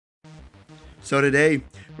So today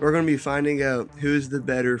we're going to be finding out who's the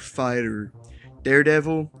better fighter,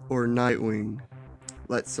 Daredevil or Nightwing.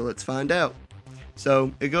 Let's find out.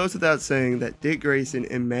 So it goes without saying that Dick Grayson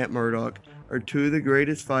and Matt Murdock are two of the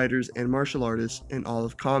greatest fighters and martial artists in all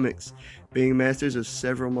of comics, being masters of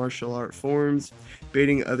several martial art forms,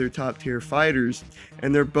 beating other top tier fighters,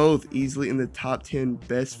 and they're both easily in the top 10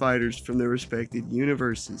 best fighters from their respective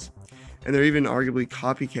universes. And they're even arguably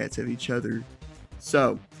copycats of each other.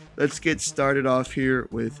 So, let's get started off here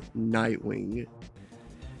with Nightwing.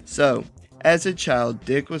 So, as a child,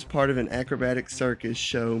 Dick was part of an acrobatic circus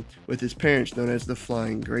show with his parents known as the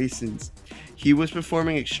Flying Graysons. He was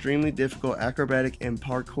performing extremely difficult acrobatic and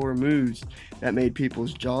parkour moves that made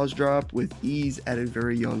people's jaws drop with ease at a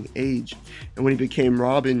very young age. And when he became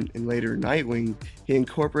Robin and later Nightwing, he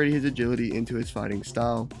incorporated his agility into his fighting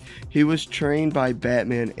style. He was trained by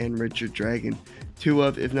Batman and Richard Dragon, two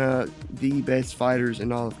of, if not the best fighters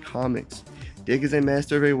in all of comics. Dick is a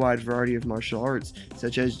master of a wide variety of martial arts,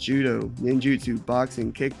 such as judo, ninjutsu,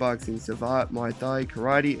 boxing, kickboxing, savate, muay thai,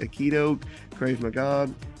 karate, aikido, krav maga,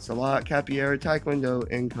 salat, capoeira, taekwondo,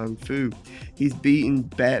 and kung fu. He's beaten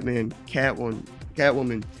Batman,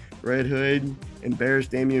 Catwoman, Red Hood,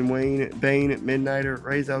 embarrassed Damian Wayne, Bane, Midnighter,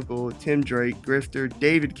 Ra's al Ghul, Tim Drake, Grifter,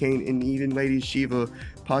 David Kane, and even Lady Shiva,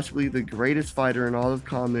 possibly the greatest fighter in all of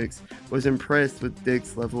comics, was impressed with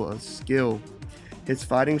Dick's level of skill. His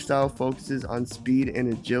fighting style focuses on speed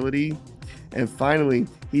and agility. And finally,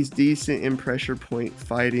 he's decent in pressure point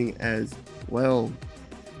fighting as well.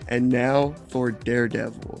 And now for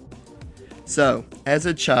Daredevil. So, as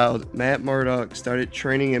a child, Matt Murdock started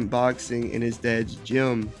training in boxing in his dad's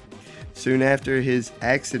gym. Soon after his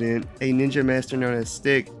accident, a ninja master known as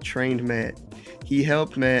Stick trained Matt. He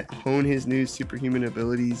helped Matt hone his new superhuman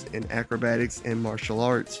abilities in acrobatics and martial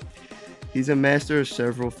arts. He's a master of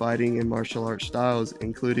several fighting and martial art styles,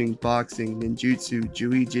 including boxing, ninjutsu,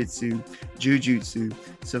 jiu-jitsu, jujutsu,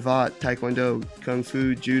 savate, taekwondo, kung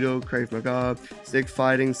fu, judo, krav maga, stick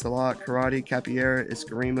fighting, salat, karate, capoeira,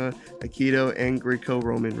 eskrima, aikido, and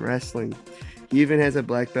Greco-Roman wrestling. He even has a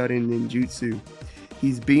black belt in ninjutsu.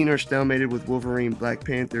 He's beaten or stalemated with Wolverine, Black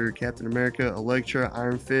Panther, Captain America, Elektra,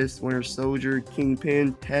 Iron Fist, Winter Soldier,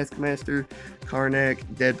 Kingpin, Taskmaster, Karnak,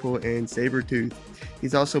 Deadpool, and Sabretooth.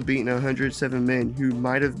 He's also beaten 107 men who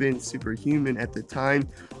might have been superhuman at the time,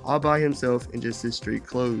 all by himself in just his street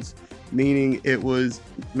clothes, meaning it was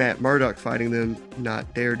Matt Murdock fighting them,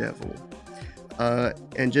 not Daredevil.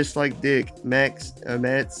 And just like Dick, Matt's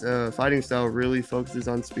fighting style really focuses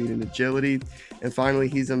on speed and agility. And finally,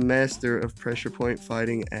 he's a master of pressure point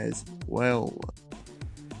fighting as well.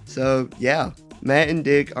 So, yeah, Matt and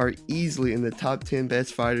Dick are easily in the top 10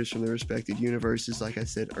 best fighters from their respective universes, like I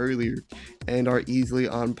said earlier, and are easily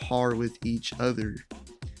on par with each other.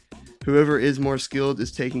 Whoever is more skilled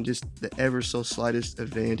is taking just the ever so slightest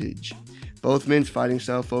advantage. Both men's fighting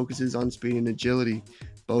style focuses on speed and agility.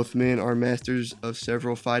 Both men are masters of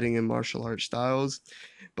several fighting and martial art styles.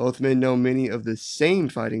 Both men know many of the same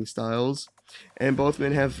fighting styles, and both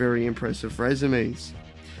men have very impressive resumes.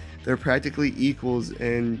 They're practically equals,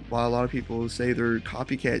 and while a lot of people say they're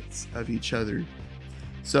copycats of each other.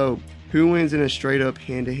 So, who wins in a straight up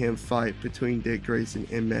hand to hand fight between Dick Grayson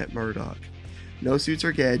and Matt Murdock? No suits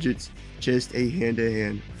or gadgets, just a hand to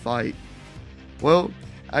hand fight. Well,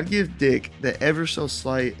 I'd give Dick the ever so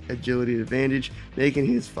slight agility advantage, making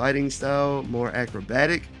his fighting style more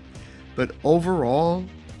acrobatic, but overall,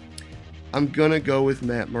 I'm gonna go with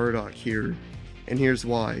Matt Murdock here, and here's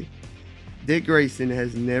why. Dick Grayson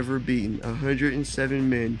has never beaten 107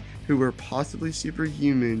 men who were possibly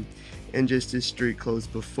superhuman in just his street clothes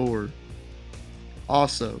before.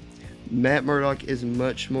 Also, Matt Murdock is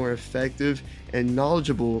much more effective and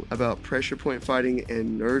knowledgeable about pressure point fighting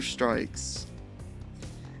and nerve strikes.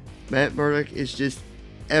 Matt Murdock is just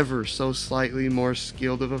ever so slightly more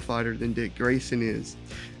skilled of a fighter than Dick Grayson is.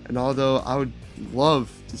 And although I would love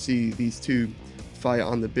to see these two fight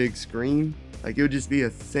on the big screen, like it would just be a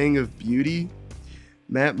thing of beauty,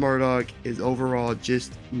 Matt Murdock is overall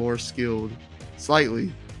just more skilled,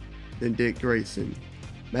 slightly, than Dick Grayson.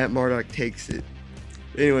 Matt Murdock takes it.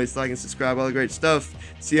 Anyways, like and subscribe, all the great stuff.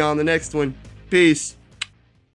 See you on the next one. Peace.